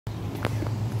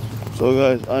So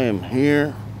guys, I am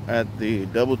here at the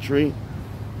DoubleTree,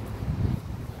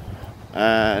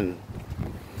 and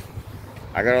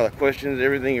I got all the questions,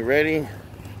 everything ready.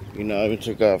 You know, I even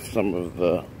took off some of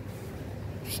the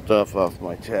stuff off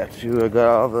my tattoo. I got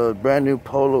all the brand new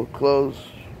polo clothes.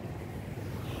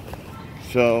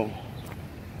 So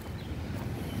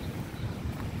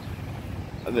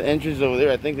the entrance over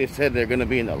there, I think they said they're gonna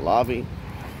be in the lobby.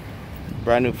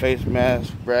 Brand new face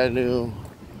mask, brand new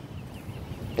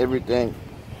everything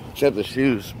except the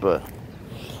shoes, but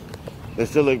they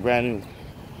still look brand new.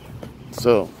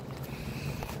 So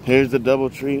here's the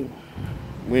DoubleTree.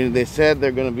 When they said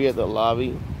they're gonna be at the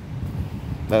lobby,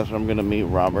 that's where I'm gonna meet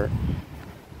Robert.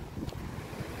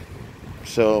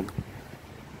 So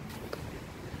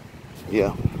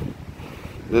yeah,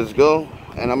 let's go.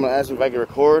 And I'm gonna ask him if I can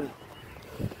record.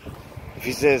 If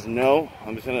he says no,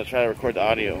 I'm just gonna try to record the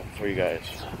audio for you guys.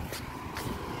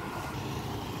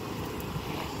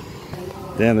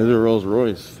 Damn, there's a Rolls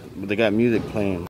Royce, but they got music playing.